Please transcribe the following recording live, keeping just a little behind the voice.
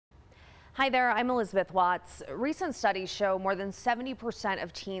Hi there, I'm Elizabeth Watts. Recent studies show more than 70%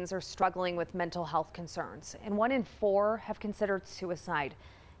 of teens are struggling with mental health concerns, and 1 in 4 have considered suicide.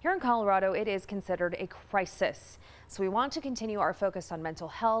 Here in Colorado, it is considered a crisis. So we want to continue our focus on mental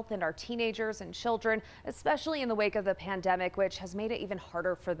health and our teenagers and children, especially in the wake of the pandemic, which has made it even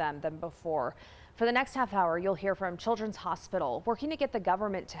harder for them than before. For the next half hour, you'll hear from Children's Hospital working to get the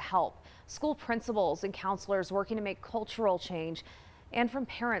government to help, school principals and counselors working to make cultural change, and from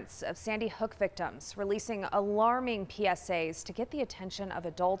parents of Sandy Hook victims releasing alarming PSAs to get the attention of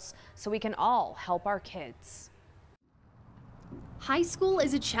adults so we can all help our kids. High school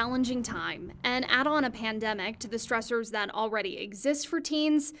is a challenging time, and add on a pandemic to the stressors that already exist for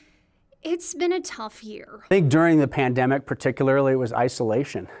teens, it's been a tough year. I think during the pandemic, particularly, it was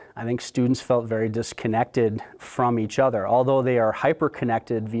isolation. I think students felt very disconnected from each other, although they are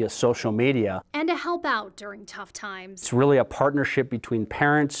hyper-connected via social media. And to help out during tough times. It's really a partnership between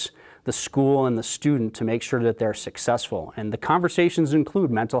parents, the school, and the student to make sure that they're successful. And the conversations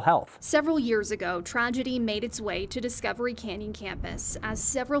include mental health. Several years ago, tragedy made its way to Discovery Canyon campus as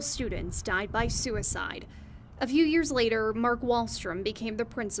several students died by suicide. A few years later, Mark Wallstrom became the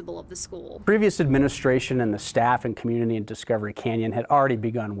principal of the school. Previous administration and the staff and community in Discovery Canyon had already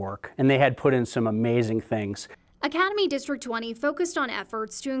begun work, and they had put in some amazing things. Academy District 20 focused on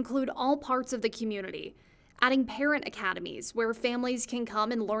efforts to include all parts of the community, adding parent academies where families can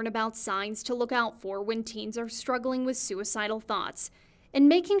come and learn about signs to look out for when teens are struggling with suicidal thoughts, and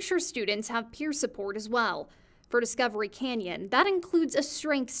making sure students have peer support as well. For Discovery Canyon, that includes a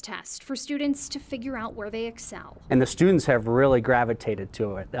strengths test for students to figure out where they excel. And the students have really gravitated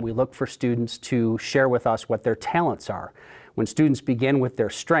to it. We look for students to share with us what their talents are. When students begin with their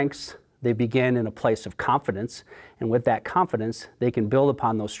strengths, they begin in a place of confidence, and with that confidence, they can build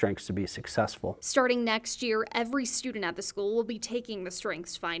upon those strengths to be successful. Starting next year, every student at the school will be taking the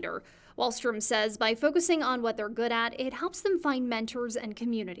Strengths Finder. Wallstrom says by focusing on what they're good at, it helps them find mentors and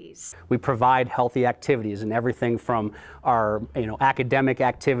communities. We provide healthy activities and everything from our academic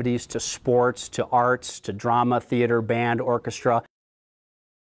activities to sports, to arts, to drama, theater, band, orchestra.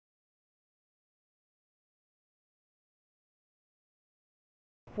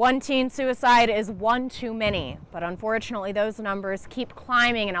 One teen suicide is one too many, but unfortunately those numbers keep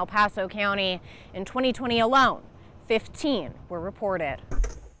climbing in El Paso County. In 2020 alone, 15 were reported.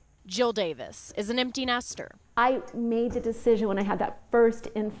 Jill Davis is an empty nester. I made the decision when I had that first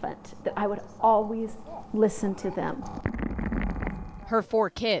infant that I would always listen to them. Her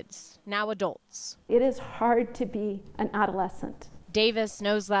 4 kids, now adults. It is hard to be an adolescent. Davis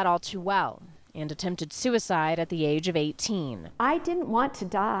knows that all too well and attempted suicide at the age of 18. I didn't want to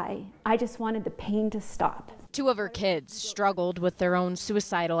die. I just wanted the pain to stop. 2 of her kids struggled with their own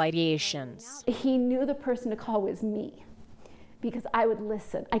suicidal ideations. He knew the person to call was me because I would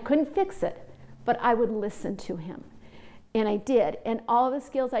listen. I couldn't fix it, but I would listen to him. And I did. And all the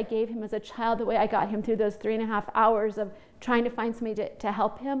skills I gave him as a child, the way I got him through those 3.5 hours of trying to find somebody to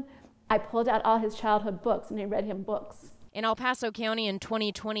help him, I pulled out all his childhood books and I read him books. In El Paso County in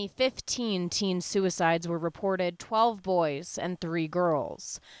 2020, 15 teen suicides were reported, 12 boys and 3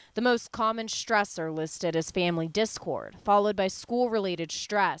 girls. The most common stressor listed as family discord, followed by school-related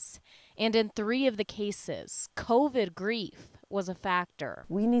stress. And in 3 of the cases, COVID grief was a factor.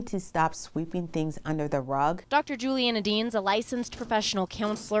 We need to stop sweeping things under the rug. Dr. Juliana Deans, a licensed professional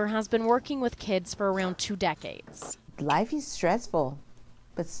counselor, has been working with kids for around 2 decades. Life is stressful,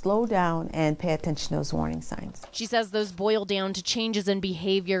 but slow down and pay attention to those warning signs. She says those boil down to changes in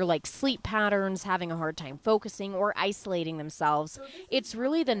behavior like sleep patterns, having a hard time focusing, or isolating themselves. It's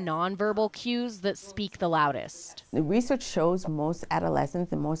really the nonverbal cues that speak the loudest. The research shows most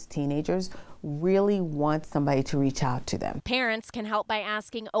adolescents and most teenagers really want somebody to reach out to them. Parents can help by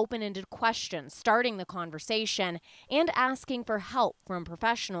asking open-ended questions, starting the conversation, and asking for help from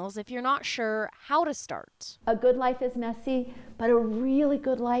professionals if you're not sure how to start. A good life is messy, but a really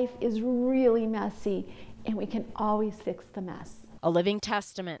good life is really messy, and we can always fix the mess. A living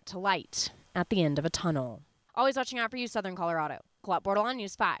testament to light at the end of a tunnel. Always watching out for you, Southern Colorado. Colette Bordelon,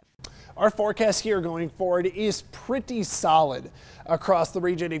 News 5. Our forecast here going forward is pretty solid across the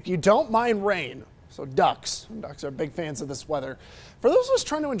region. If you don't mind rain, so ducks are big fans of this weather. For those of us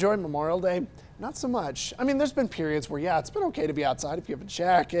trying to enjoy Memorial Day, not so much. I mean, there's been periods where, yeah, it's been okay to be outside if you have a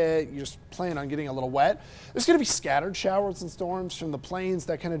jacket, you just plan on getting a little wet. There's going to be scattered showers and storms from the plains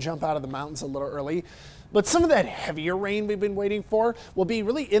that kind of jump out of the mountains a little early. But some of that heavier rain we've been waiting for will be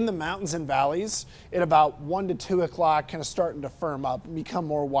really in the mountains and valleys at about 1 to 2 o'clock, kind of starting to firm up and become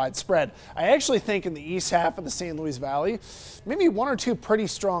more widespread. I actually think in the east half of the St. Louis Valley, maybe 1 or 2 pretty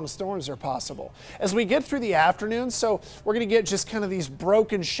strong storms are possible. As we get through the afternoon, so we're going to get just kind of these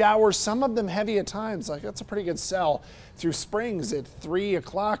broken showers, some of them heavy at times. Like that's a pretty good sell through Springs at 3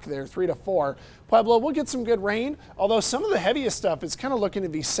 o'clock there, 3 to 4. Pueblo, we'll get some good rain, although some of the heaviest stuff is kind of looking to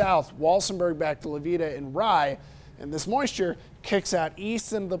be south, Walsenburg back to Levita and Rye. And this moisture kicks out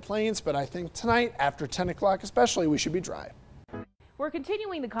east into the plains, but I think tonight after 10 o'clock especially, we should be dry. We're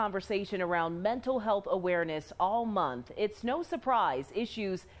continuing the conversation around mental health awareness all month. It's no surprise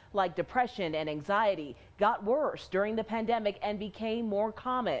issues like depression and anxiety got worse during the pandemic and became more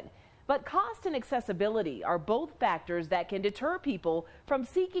common. But cost and accessibility are both factors that can deter people from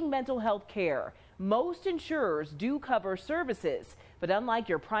seeking mental health care. Most insurers do cover services, but unlike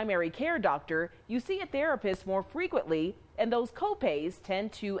your primary care doctor, you see a therapist more frequently, and those copays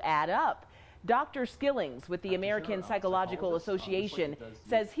tend to add up. Dr. Skillings with the American Psychological Association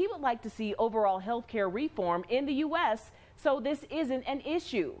says he would like to see overall health care reform in the U.S. so this isn't an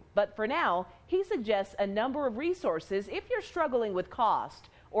issue. But for now, he suggests a number of resources if you're struggling with cost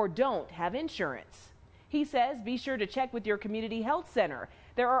or don't have insurance. He says be sure to check with your community health center.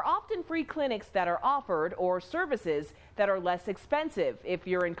 There are often free clinics that are offered or services that are less expensive. If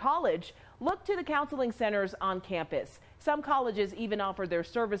you're in college, look to the counseling centers on campus. Some colleges even offer their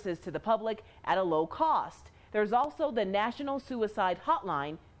services to the public at a low cost. There's also the National Suicide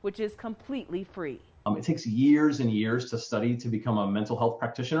Hotline, which is completely free. It takes years and years to study to become a mental health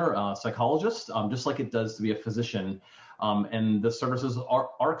practitioner, psychologist, just like it does to be a physician. And the services are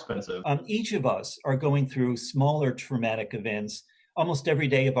expensive. Each of us are going through smaller traumatic events almost every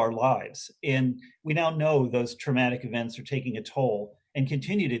day of our lives. And we now know those traumatic events are taking a toll and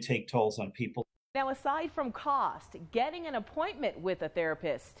continue to take tolls on people. Now, aside from cost, getting an appointment with a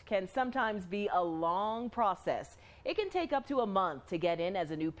therapist can sometimes be a long process. It can take up to a month to get in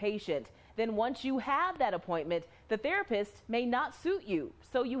as a new patient. Then once you have that appointment, the therapist may not suit you.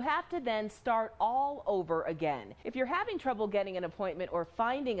 So you have to then start all over again. If you're having trouble getting an appointment or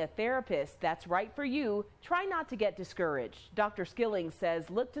finding a therapist that's right for you, try not to get discouraged. Dr. Skilling says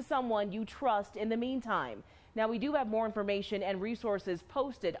look to someone you trust in the meantime. Now, we do have more information and resources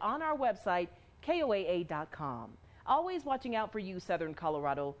posted on our website, KOAA.com. Always watching out for you, Southern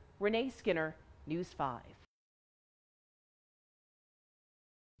Colorado. Renee Skinner, News 5.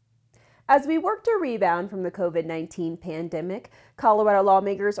 As we work to rebound from the COVID-19 pandemic, Colorado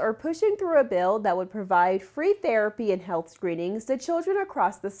lawmakers are pushing through a bill that would provide free therapy and health screenings to children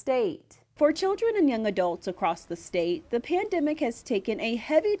across the state. For children and young adults across the state, the pandemic has taken a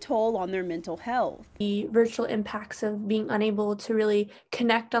heavy toll on their mental health. The virtual impacts of being unable to really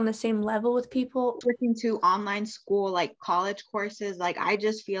connect on the same level with people. Switching to online school, like college courses, like I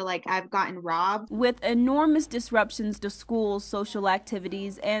just feel like I've gotten robbed. With enormous disruptions to schools, social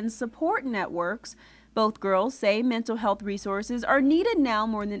activities, and support networks, both girls say mental health resources are needed now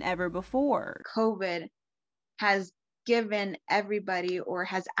more than ever before. COVID has given everybody or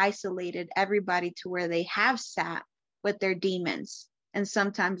has isolated everybody to where they have sat with their demons, and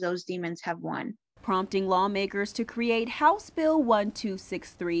sometimes those demons have won. Prompting lawmakers to create House Bill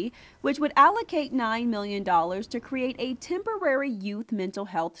 1263, which would allocate $9 million to create a temporary youth mental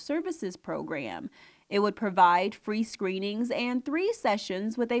health services program. It would provide free screenings and 3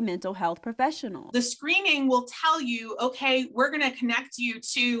 sessions with a mental health professional. The screening will tell you, okay, we're going to connect you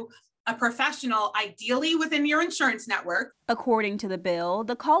to a professional, ideally within your insurance network. According to the bill,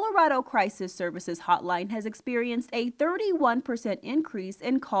 the Colorado Crisis Services Hotline has experienced a 31% increase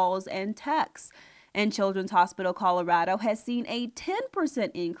in calls and texts. And Children's Hospital Colorado has seen a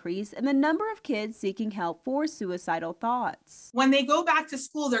 10% increase in the number of kids seeking help for suicidal thoughts. When they go back to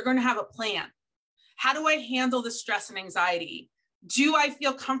school, they're going to have a plan. How do I handle the stress and anxiety? Do I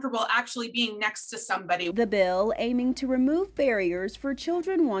feel comfortable actually being next to somebody? The bill aiming to remove barriers for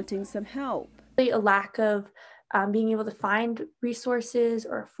children wanting some help. A lack of being able to find resources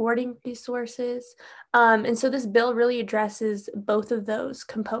or affording resources. And so this bill really addresses both of those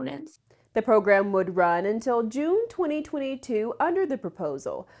components. The program would run until June 2022 under the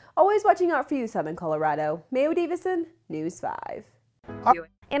proposal. Always watching out for you, Southern Colorado. Mayo Davison, News 5.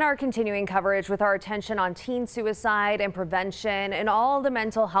 In our continuing coverage with our attention on teen suicide and prevention and all the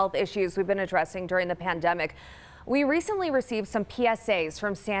mental health issues we've been addressing during the pandemic, we recently received some PSAs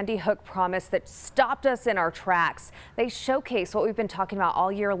from Sandy Hook Promise that stopped us in our tracks. They showcase what we've been talking about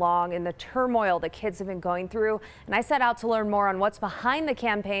all year long and the turmoil the kids have been going through. And I set out to learn more on what's behind the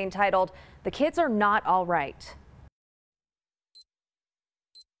campaign titled, "The Kids Are Not All Right."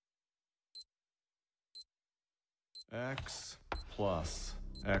 X plus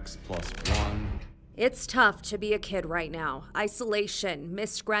X plus 1. It's tough to be a kid right now. Isolation,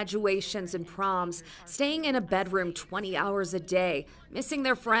 missed graduations and proms, staying in a bedroom 20 hours a day, missing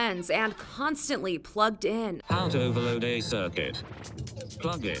their friends, and constantly plugged in. How to overload a circuit.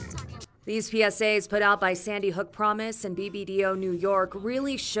 Plug in. These PSAs put out by Sandy Hook Promise and BBDO New York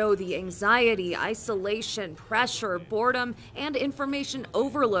really show the anxiety, isolation, pressure, boredom, and information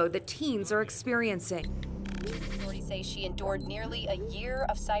overload that teens are experiencing. Authorities say she endured nearly a year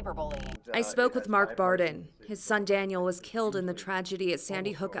of cyberbullying. I spoke with Mark Barden. His son Daniel was killed in the tragedy at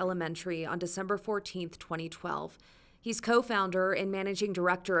Sandy Hook Elementary on December 14th, 2012. He's co-founder and managing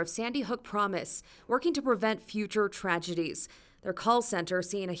director of Sandy Hook Promise, working to prevent future tragedies. Their call center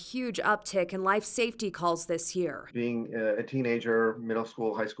seeing a huge uptick in life safety calls this year. Being a teenager, middle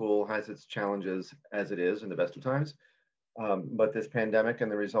school, high school has its challenges as it is in the best of times. But this pandemic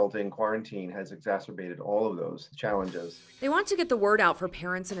and the resulting quarantine has exacerbated all of those challenges. They want to get the word out for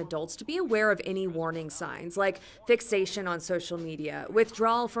parents and adults to be aware of any warning signs like fixation on social media,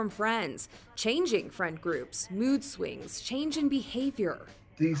 withdrawal from friends, changing friend groups, mood swings, change in behavior.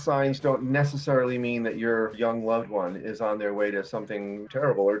 These signs don't necessarily mean that your young loved one is on their way to something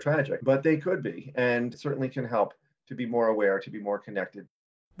terrible or tragic, but they could be, and certainly can help to be more aware, to be more connected.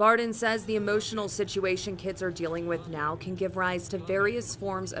 Barden says the emotional situation kids are dealing with now can give rise to various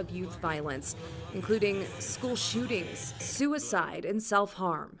forms of youth violence, including school shootings, suicide, and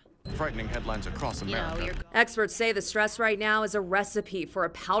self-harm. Frightening headlines across America. Experts say the stress right now is a recipe for a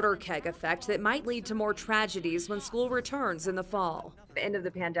powder keg effect that might lead to more tragedies when school returns in the fall. The end of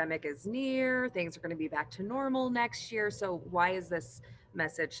the pandemic is near. Things are going to be back to normal next year. So why is this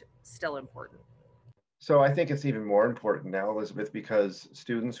message still important? So I think it's even more important now, Elizabeth, because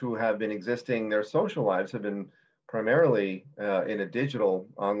students who have been existing, their social lives have been primarily in a digital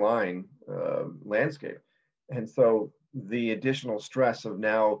online landscape. And so the additional stress of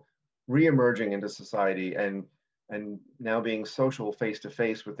now reemerging into society and now being social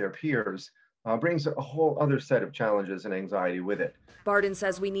face-to-face with their peers brings a whole other set of challenges and anxiety with it. Barden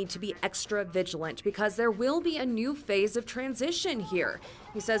says we need to be extra vigilant because there will be a new phase of transition here.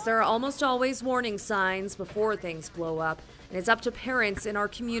 He says there are almost always warning signs before things blow up, and it's up to parents in our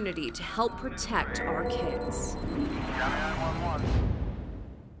community to help protect our kids.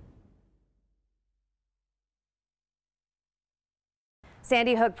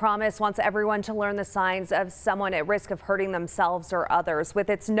 Sandy Hook Promise wants everyone to learn the signs of someone at risk of hurting themselves or others. With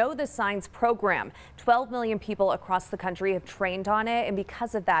its Know the Signs program, 12 million people across the country have trained on it, and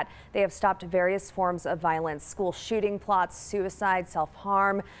because of that, they have stopped various forms of violence, school shooting plots, suicide,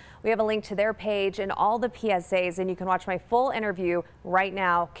 self-harm. We have a link to their page and all the PSAs, and you can watch my full interview right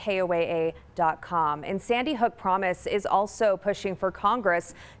now, KOAA.com. And Sandy Hook Promise is also pushing for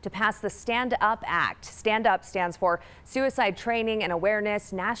Congress to pass the Stand Up Act. Stand Up stands for Suicide Training and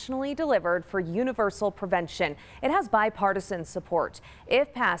Awareness Nationally Delivered for Universal Prevention. It has bipartisan support.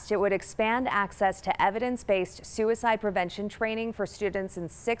 If passed, it would expand access to evidence-based suicide prevention training for students in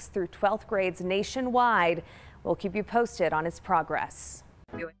 6th through 12th grades nationwide. We'll keep you posted on its progress.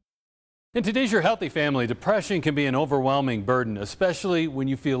 In today's Your Healthy Family, depression can be an overwhelming burden, especially when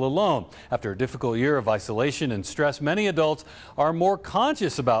you feel alone. After a difficult year of isolation and stress, many adults are more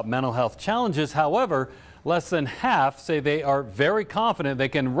conscious about mental health challenges. However, less than half say they are very confident they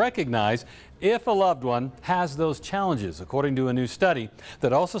can recognize if a loved one has those challenges, according to a new study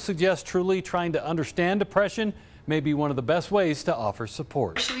that also suggests truly trying to understand depression may be one of the best ways to offer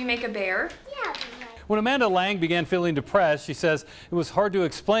support. Should we make a bear? Yeah. When Amanda Lang began feeling depressed, she says it was hard to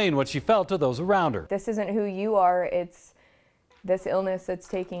explain what she felt to those around her. This isn't who you are, it's this illness that's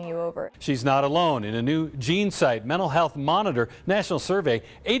taking you over. She's not alone. In a new GeneSight Mental Health Monitor national survey,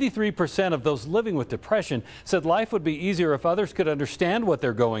 83% of those living with depression said life would be easier if others could understand what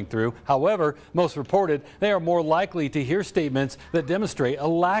they're going through. However, most reported they are more likely to hear statements that demonstrate a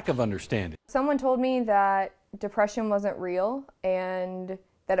lack of understanding. Someone told me that depression wasn't real and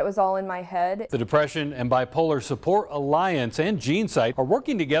that it was all in my head. The Depression and Bipolar Support Alliance and GeneSight are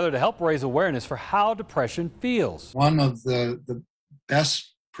working together to help raise awareness for how depression feels. One of the best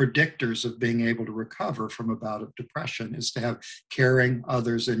predictors of being able to recover from a bout of depression is to have caring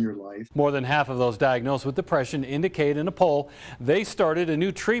others in your life. More than half of those diagnosed with depression indicate in a poll they started a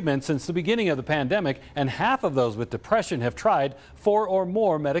new treatment since the beginning of the pandemic, and half of those with depression have tried 4 or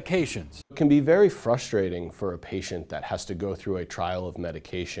more medications. It can be very frustrating for a patient that has to go through a trial of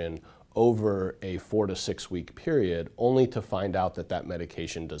medication over a 4 to 6 week period, only to find out that that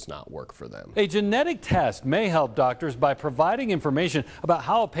medication does not work for them. A genetic test may help doctors by providing information about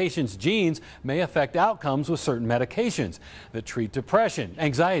how a patient's genes may affect outcomes with certain medications that treat depression,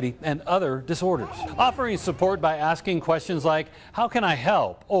 anxiety, and other disorders. Offering support by asking questions like, how can I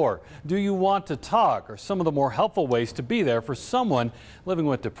help? Or do you want to talk? Are some of the more helpful ways to be there for someone living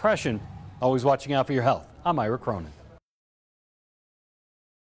with depression. Always watching out for your health. I'm Ira Cronin.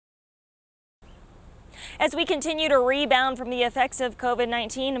 As we continue to rebound from the effects of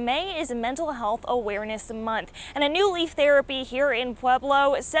COVID-19, May is Mental Health Awareness Month. And a new Leaf Therapy here in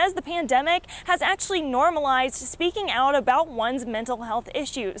Pueblo says the pandemic has actually normalized speaking out about one's mental health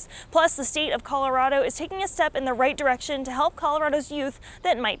issues. Plus, the state of Colorado is taking a step in the right direction to help Colorado's youth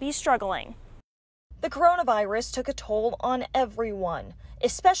that might be struggling. The coronavirus took a toll on everyone,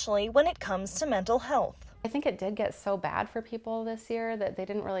 especially when it comes to mental health. I think it did get so bad for people this year that they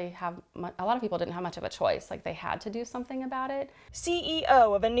didn't really have a lot of people didn't have much of a choice. Like, they had to do something about it.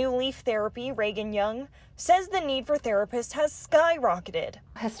 CEO of A New Leaf Therapy, Reagan Young, says the need for therapists has skyrocketed.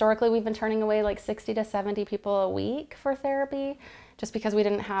 Historically, we've been turning away like 60 to 70 people a week for therapy just because we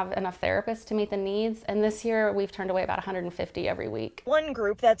didn't have enough therapists to meet the needs. And this year, we've turned away about 150 every week. One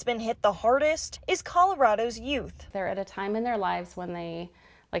group that's been hit the hardest is Colorado's youth. They're at a time in their lives when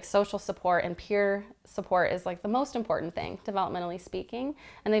social support and peer support is like the most important thing, developmentally speaking,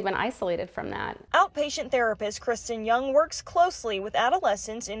 and they've been isolated from that. Outpatient therapist Kristen Young works closely with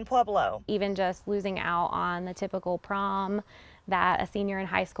adolescents in Pueblo. Even just losing out on the typical prom that a senior in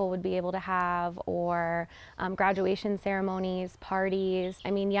high school would be able to have, or graduation ceremonies, parties.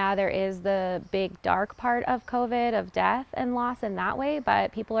 I mean, yeah, there is the big dark part of COVID, of death and loss in that way,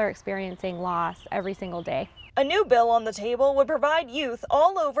 but people are experiencing loss every single day. A new bill on the table would provide youth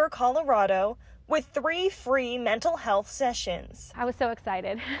all over Colorado with 3 free mental health sessions. I was so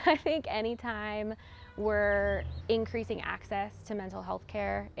excited. I think anytime we're increasing access to mental health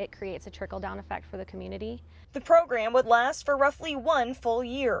care, it creates a trickle-down effect for the community. The program would last for roughly 1 full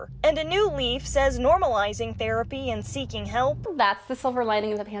year. And A New Leaf says normalizing therapy and seeking help. That's the silver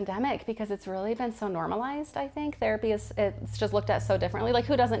lining of the pandemic, because it's really been so normalized, I think. Therapy it's just looked at so differently. Like,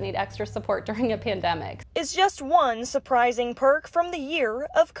 who doesn't need extra support during a pandemic? It's just one surprising perk from the year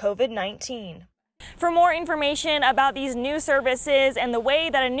of COVID-19. For more information about these new services and the way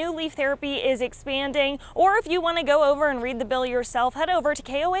that A New Leaf Therapy is expanding, or if you want to go over and read the bill yourself, head over to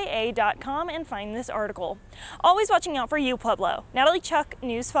KOAA.com and find this article. Always watching out for you, Pueblo. Natalie Chuck,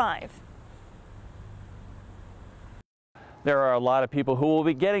 News 5. There are a lot of people who will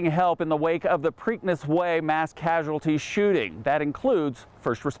be getting help in the wake of the Preakness Way mass casualty shooting. That includes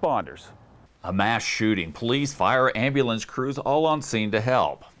first responders. A mass shooting, police, fire, ambulance crews all on scene to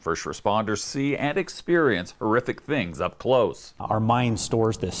help. First responders see and experience horrific things up close. Our mind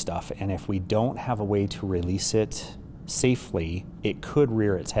stores this stuff, and if we don't have a way to release it safely, it could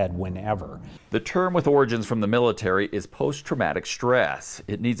rear its head whenever. The term with origins from the military is post-traumatic stress.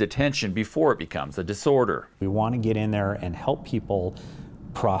 It needs attention before it becomes a disorder. We want to get in there and help people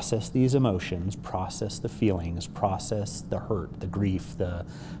process these emotions, process the feelings, process the hurt, the grief, the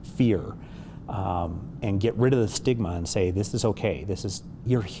fear. And get rid of the stigma and say, this is okay,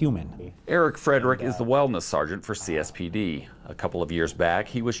 you're human. Eric Frederick is the wellness sergeant for CSPD. A couple of years back,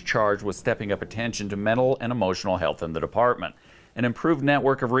 he was charged with stepping up attention to mental and emotional health in the department. An improved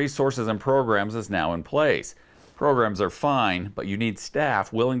network of resources and programs is now in place. Programs are fine, but you need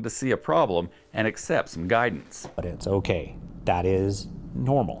staff willing to see a problem and accept some guidance. But it's okay. That is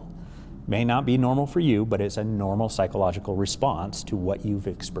normal. May not be normal for you, but it's a normal psychological response to what you've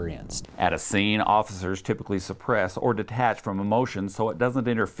experienced. At a scene, officers typically suppress or detach from emotions so it doesn't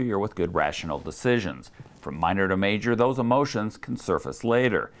interfere with good rational decisions. From minor to major, those emotions can surface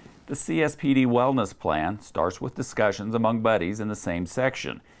later. The CSPD Wellness Plan starts with discussions among buddies in the same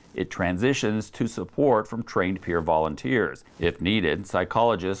section. It transitions to support from trained peer volunteers. If needed,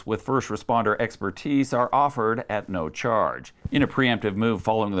 psychologists with first responder expertise are offered at no charge. In a preemptive move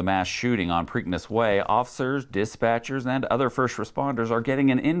following the mass shooting on Preakness Way, officers, dispatchers, and other first responders are getting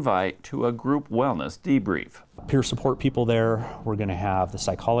an invite to a group wellness debrief. Peer support people there, we're going to have the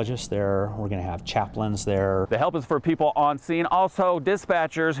psychologists there, we're going to have chaplains there. The help is for people on scene, also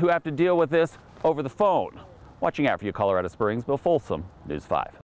dispatchers who have to deal with this over the phone. Watching out for you, Colorado Springs, Bill Folsom, News 5.